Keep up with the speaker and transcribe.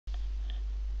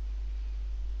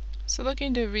So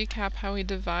looking to recap how we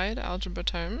divide algebra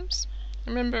terms,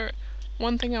 remember,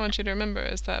 one thing I want you to remember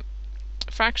is that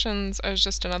fractions are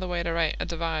just another way to write a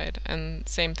divide, and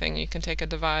same thing, you can take a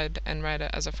divide and write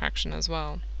it as a fraction as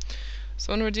well.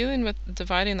 So when we're dealing with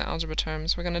dividing the algebra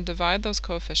terms, we're going to divide those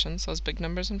coefficients, those big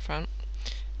numbers in front,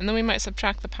 and then we might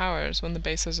subtract the powers when the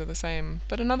bases are the same.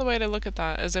 But another way to look at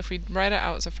that is if we write it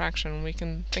out as a fraction, we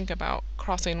can think about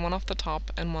crossing one off the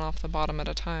top and one off the bottom at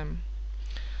a time.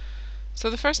 So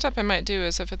the first step I might do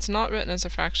is, if it's not written as a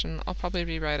fraction, I'll probably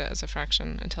rewrite it as a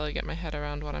fraction until I get my head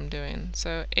around what I'm doing.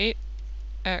 So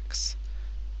 8x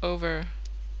over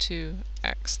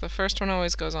 2x. The first one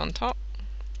always goes on top,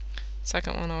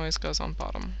 second one always goes on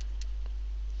bottom.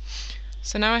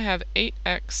 So now I have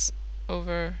 8x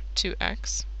over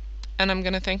 2x, and I'm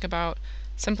going to think about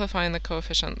simplifying the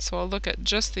coefficients. So I'll look at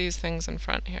just these things in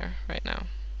front here right now.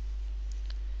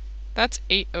 That's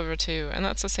 8 over 2, and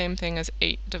that's the same thing as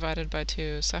 8 divided by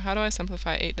 2. So how do I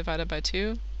simplify 8 divided by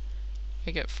 2?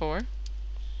 I get 4. And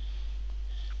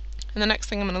the next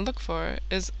thing I'm going to look for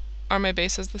is, are my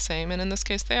bases the same? And in this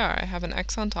case they are. I have an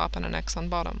x on top and an x on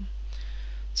bottom.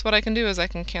 So what I can do is I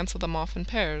can cancel them off in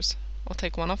pairs. I'll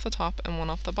take one off the top and one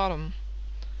off the bottom.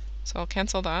 So I'll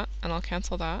cancel that and I'll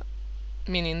cancel that,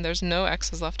 meaning there's no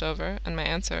x's left over, and my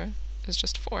answer is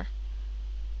just 4.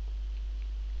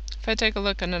 If I take a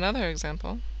look at another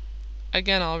example,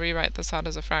 again I'll rewrite this out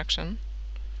as a fraction.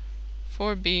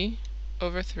 4b to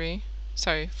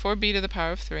the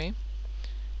power of 3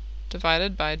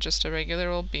 divided by just a regular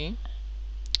old b.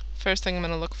 First thing I'm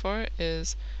going to look for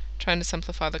is trying to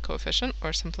simplify the coefficient,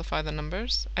 or simplify the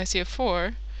numbers. I see a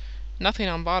 4, nothing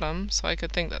on bottom, so I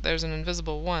could think that there's an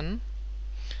invisible 1.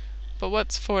 But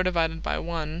what's 4 divided by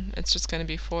 1? It's just going to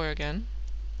be 4 again.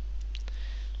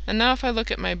 And now if I look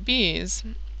at my b's,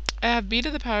 I have b to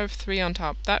the power of 3 on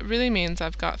top. That really means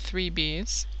I've got 3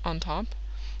 b's on top,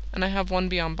 and I have 1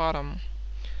 b on bottom.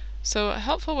 So a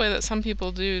helpful way that some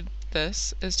people do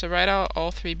this is to write out all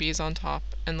 3 b's on top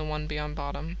and the 1 b on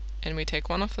bottom. And we take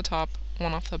one off the top,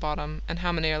 one off the bottom, and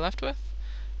how many are left with?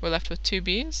 We're left with 2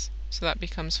 b's, so that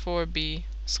becomes 4b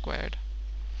squared.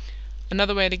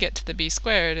 Another way to get to the b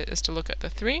squared is to look at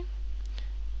the 3.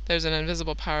 There's an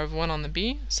invisible power of 1 on the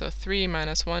b, so 3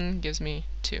 minus 1 gives me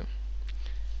 2.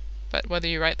 But whether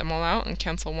you write them all out and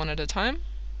cancel one at a time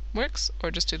works, or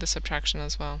just do the subtraction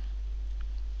as well.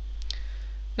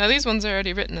 Now these ones are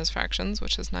already written as fractions,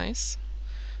 which is nice.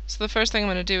 So the first thing I'm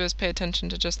going to do is pay attention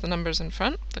to just the numbers in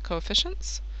front, the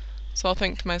coefficients. So I'll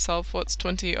think to myself, what's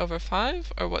 20 over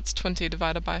 5, or what's 20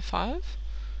 divided by 5?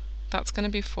 That's going to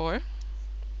be 4.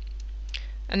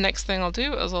 And next thing I'll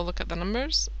do is I'll look at the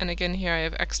numbers, and again here I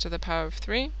have x to the power of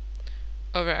 3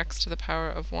 over x to the power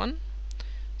of 1.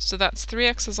 So that's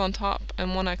 3x's on top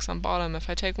and 1x on bottom.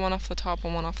 If I take one off the top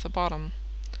and one off the bottom,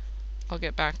 I'll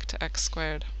get back to x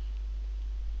squared.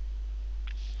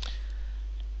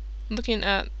 Looking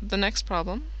at the next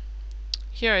problem,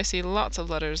 here I see lots of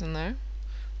letters in there,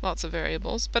 lots of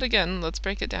variables, but again, let's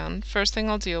break it down. First thing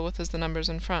I'll deal with is the numbers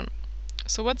in front.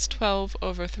 So what's 12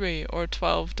 over 3, or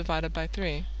 12 divided by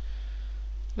 3?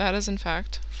 That is in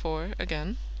fact 4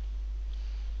 again.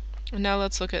 And now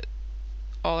let's look at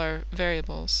all our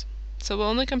variables. So we'll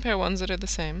only compare ones that are the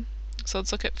same. So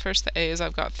let's look at first the a's.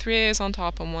 I've got 3 a's on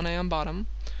top and 1 a on bottom.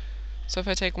 So if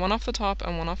I take one off the top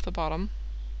and one off the bottom,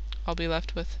 I'll be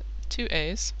left with 2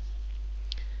 a's.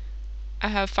 I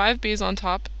have 5 b's on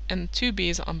top and 2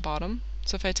 b's on bottom.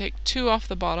 So if I take 2 off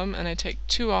the bottom and I take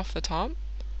 2 off the top,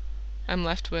 I'm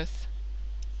left with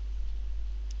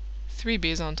 3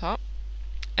 b's on top.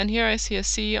 And here I see a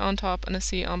c on top and a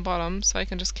c on bottom, so I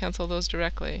can just cancel those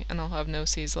directly and I'll have no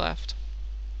c's left.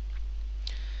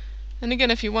 And again,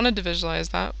 if you wanted to visualize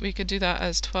that, we could do that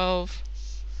as 12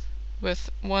 with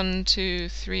 1, 2,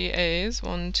 3 a's,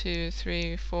 1, 2,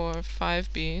 3, 4,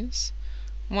 5 b's,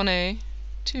 1 a,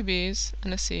 2 b's,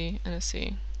 and a c and a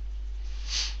c.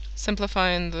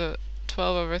 Simplifying the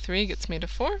 12 over 3 gets me to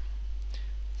 4.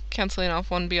 Canceling off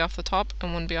 1 b off the top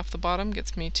and 1 b off the bottom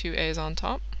gets me 2 a's on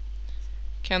top.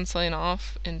 Canceling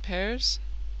off in pairs,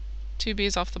 2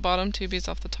 b's off the bottom, 2 b's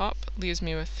off the top, leaves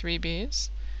me with 3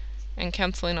 b's. And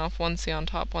canceling off 1 c on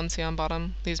top, 1 c on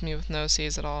bottom, leaves me with no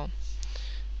c's at all.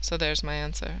 So there's my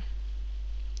answer.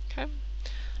 Okay.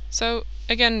 So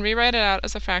again, rewrite it out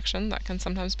as a fraction. That can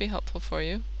sometimes be helpful for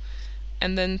you.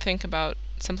 And then think about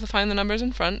simplifying the numbers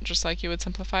in front, just like you would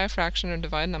simplify a fraction or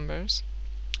divide numbers.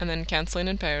 And then canceling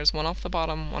in pairs, one off the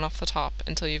bottom, one off the top,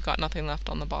 until you've got nothing left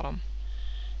on the bottom.